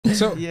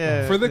So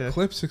Yeah, for the yeah.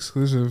 Clips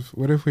exclusive,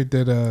 what if we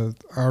did a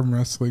arm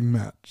wrestling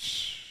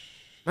match?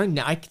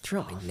 I could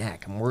throw my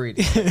neck. I'm worried.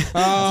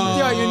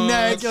 Yeah, your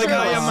neck. You're like,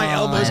 oh yeah, my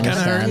elbow's kind of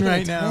hurting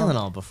right now.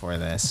 Tylenol before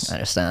this. I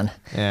understand.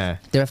 Yeah.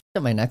 Dude, I fucked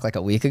up my neck like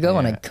a week ago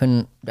and I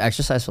couldn't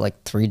exercise for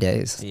like 3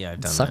 days. Yeah, I've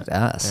It done sucked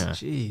that. ass. Yeah.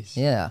 Jeez.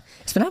 Yeah.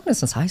 It's been happening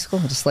since high school.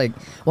 Just like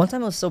one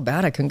time it was so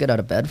bad I couldn't get out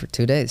of bed for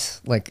 2 days.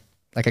 Like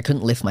I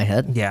couldn't lift my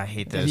head. Yeah, I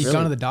hate Have this. you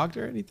gone to the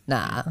doctor or anything?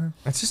 Nah.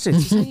 It's just how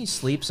you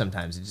sleep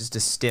sometimes. It's just a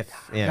stiff.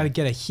 Yeah. Gotta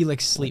get a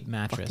Helix sleep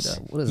mattress.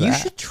 What is You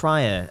that? should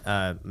try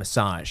a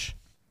massage.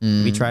 Have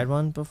you tried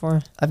one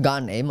before? I've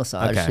gotten a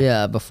massage, Okay.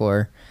 yeah,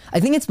 before. I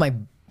think it's my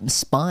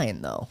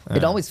spine though.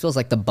 It always feels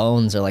like the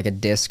bones are like a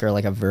disc or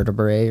like a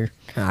vertebrae. Or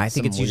I think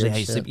some it's usually weird how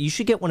you shit. sleep. You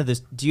should get one of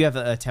those. Do you have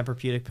a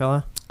Tempur-Pedic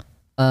pillow?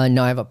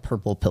 No, I have a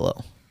purple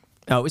pillow.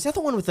 Oh, is that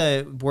the one with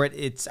the where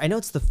it's? I know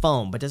it's the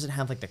foam, but does it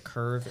have like the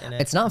curve in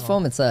it? It's not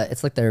foam. It's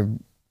like their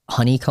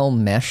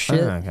honeycomb mesh shit.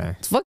 okay.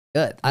 It's fucking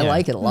good. I Yeah.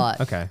 like it a lot.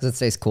 Okay. Because it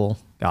stays cool.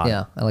 Got it.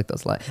 Yeah, I like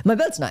those a lot. My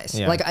bed's nice.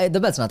 Yeah. Like the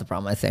bed's not the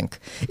problem. I think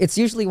it's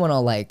usually when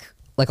I'll like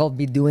I'll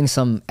be doing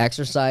some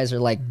exercise or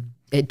like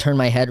it turned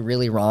my head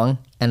really wrong,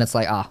 and it's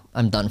like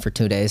I'm done for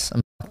 2 days.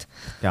 I'm fucked.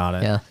 Got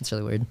it. Yeah, it's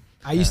really weird.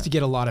 I used to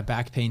get a lot of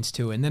back pains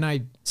too, and then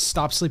I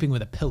stopped sleeping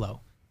with a pillow,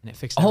 and it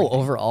fixed Oh, everything.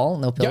 overall,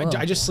 no pillow. Yeah,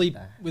 I just sleep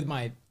with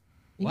my. Are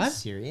you What?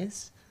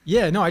 serious?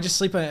 Yeah, no, I just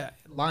sleep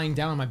lying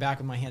down on my back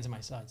with my hands on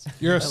my sides.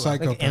 You're a Like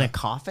psychopath. in a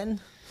coffin?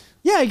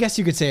 Yeah, I guess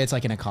you could say it's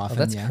like in a coffin.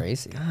 That's yeah.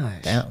 crazy.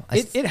 Gosh. Damn,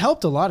 It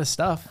helped a lot of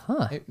stuff.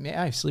 Huh.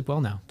 I sleep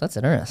well now. that's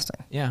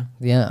interesting. Yeah.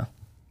 Yeah,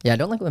 I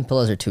don't like when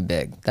pillows are too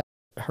big. That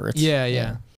hurts. Yeah.